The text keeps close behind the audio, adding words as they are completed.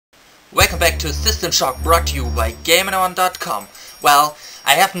Welcome back to System Shock, brought to you by GamerOne.com. Well,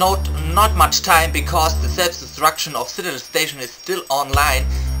 I have not much time because the self-destruction of Citadel Station is still online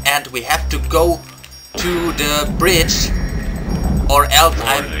and we have to go to the bridge or else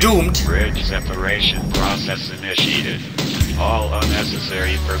I'm doomed. Bridge separation process initiated. All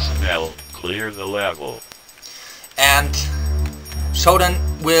unnecessary personnel, clear the level. And Shodan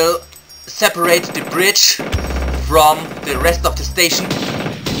will separate the bridge from the rest of the station.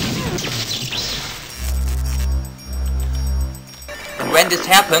 And when this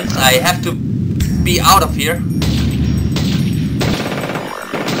happens, I have to be out of here.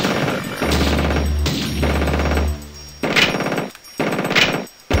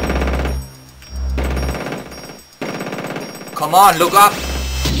 Come on, look up!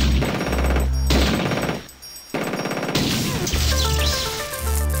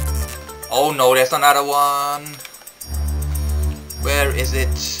 Oh no, there's another one. Where is it?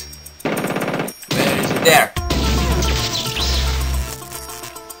 Where is it? There.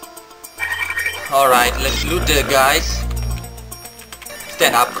 Alright, let's loot the guys.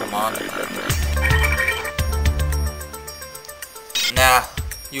 Stand up, come on. Nah,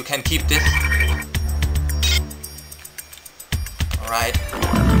 you can keep this. Alright.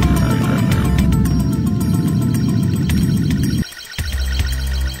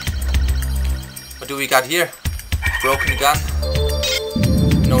 What do we got here? Broken gun.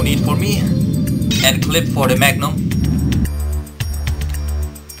 No need for me. And clip for the Magnum.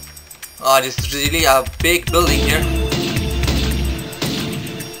 Oh, this is really a big building here.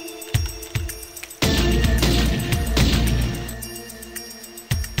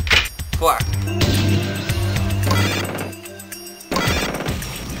 Fuck.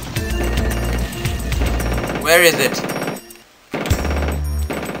 Where is it?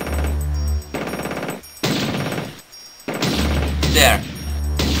 There.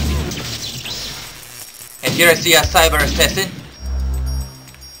 And here I see a cyber assassin.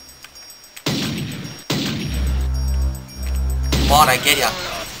 Come on, I get ya.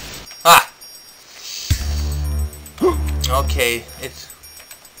 Ah! Okay, it's...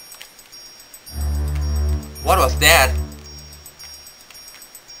 What was that?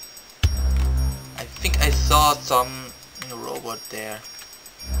 I think I saw some robot there.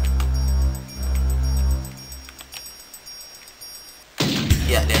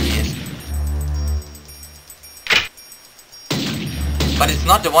 Yeah, there he is. But it's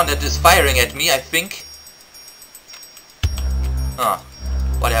not the one that is firing at me, I think.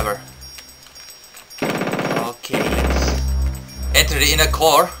 Whatever. Okay, let's enter the inner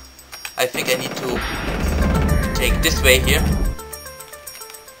core. I think I need to take this way here.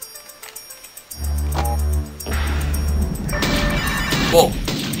 Whoa.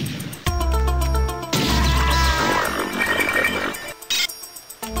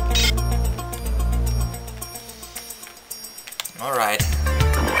 Alright.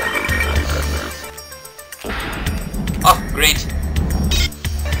 Oh, great.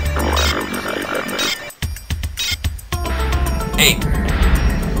 Hey,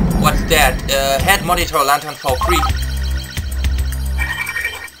 what's that? Head monitor lantern for free.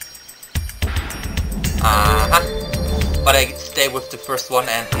 But I stay with the first one,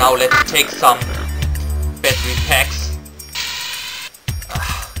 and now let's take some battery packs.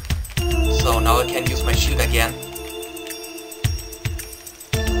 So now I can use my shield again.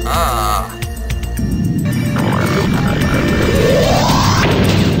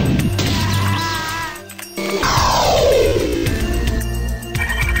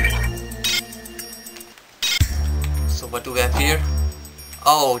 So what do we have here?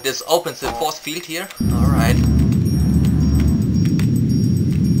 Oh, this opens the force field here. Alright.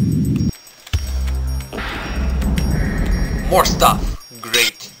 More stuff.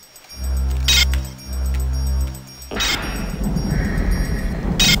 Great.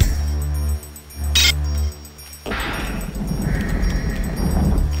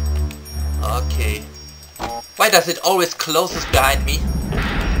 Okay. Why does it always closes behind me?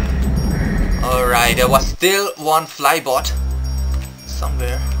 Alright, there was still one flybot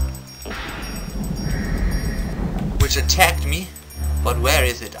somewhere which attacked me, but where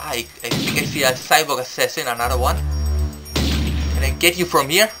is it? I think I see a cyborg assassin, another one. Can I get you from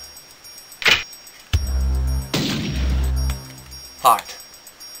here?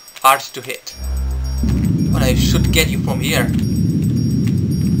 Hard to hit, but I should get you from here.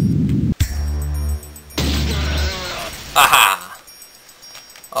 Aha!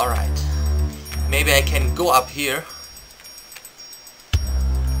 Alright, maybe I can go up here.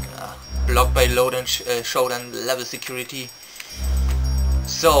 Blocked by load and Shodan level security.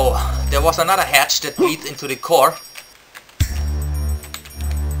 So there was another hatch that leads into the core.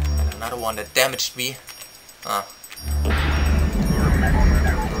 another one that damaged me.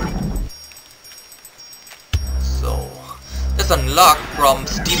 So, that's unlocked from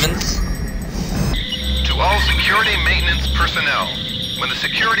Stevens. To all security maintenance personnel, when the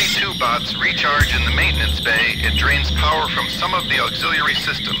security 2 bots recharge in the maintenance bay, it drains power from some of the auxiliary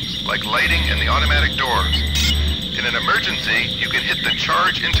systems, like lighting and the automatic doors. In an emergency, you can hit the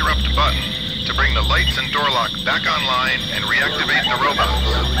charge interrupt button to bring the lights and door lock back online and reactivate the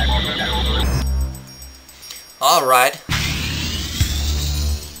robots. Alright.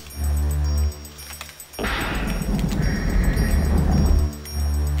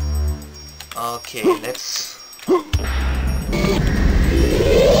 Okay, let's...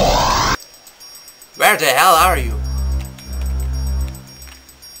 Where the hell are you?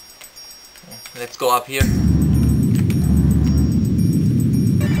 Let's go up here.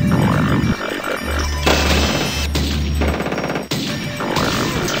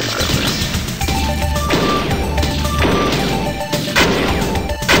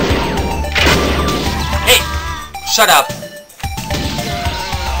 Hey! Shut up!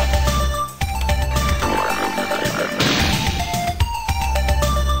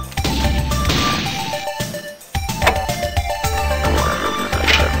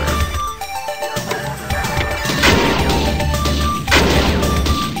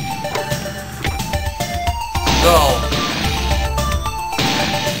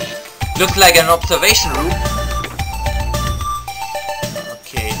 Looks like an observation room.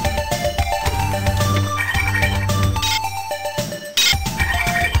 Okay.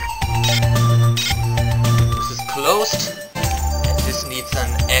 This is closed. And this needs an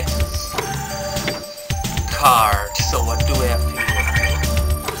access card. So what do we have here?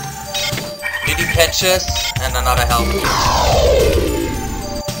 MIDI patches and another health kit.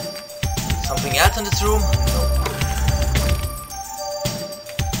 Something else in this room? No.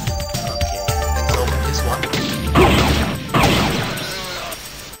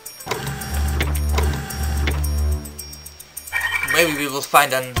 Maybe we will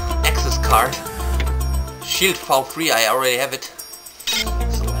find an access card. Shield V3, I already have it.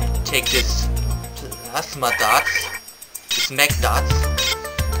 So I take this plasma dots, this mag dots.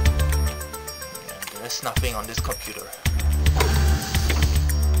 And there's nothing on this computer.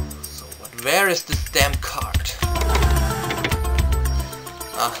 So where is this damn card?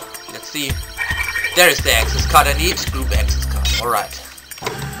 Let's see. There is the access card I need. Group access card. Alright.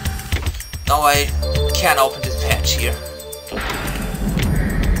 Now I can open this patch here.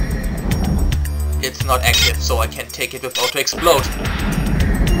 It's not active, so I can take it without to explode.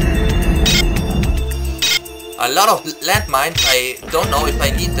 A lot of landmines, I don't know if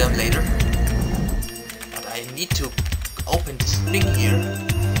I need them later. But I need to open this thing here.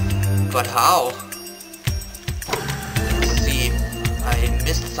 But how? Let's see, I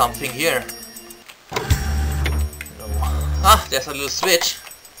missed something here. No. Ah, there's a little switch.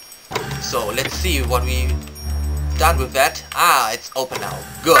 So let's see what we done with that. Ah, it's open now.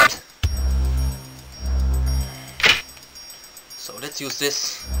 Good. So let's use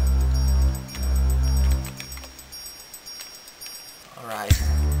this. Alright.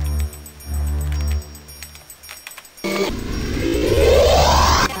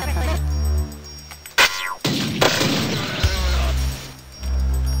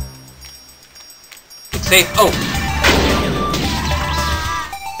 It's safe. Oh!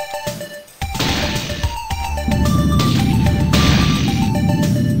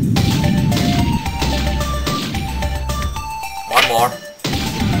 More.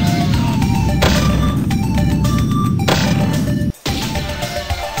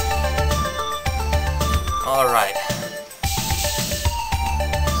 Alright.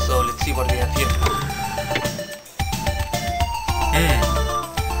 So let's see what we have here.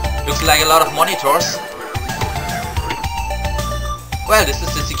 Looks like a lot of monitors. Well, this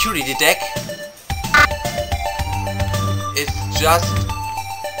is the security deck. It's just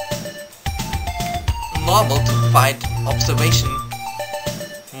normal to find observation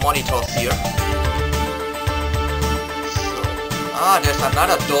monitors here. So, there's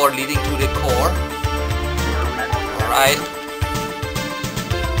another door leading to the core. Alright.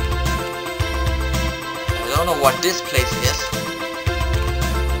 I don't know what this place is.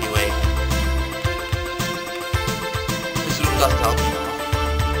 Anyway. This room doesn't help me now.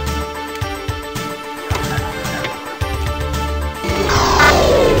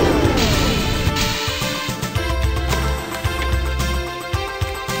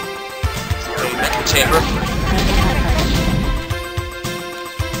 Chamber.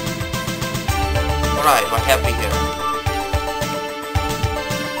 Alright, what have we here?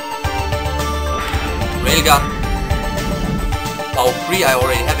 Railgun. V3, I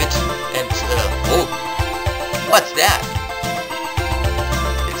already have it. What's that?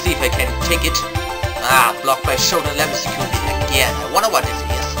 Let's see if I can take it. Ah, blocked by shoulder level security again. I wonder what this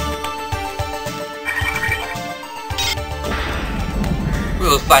is. We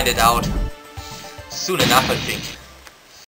will find it out soon enough, I think.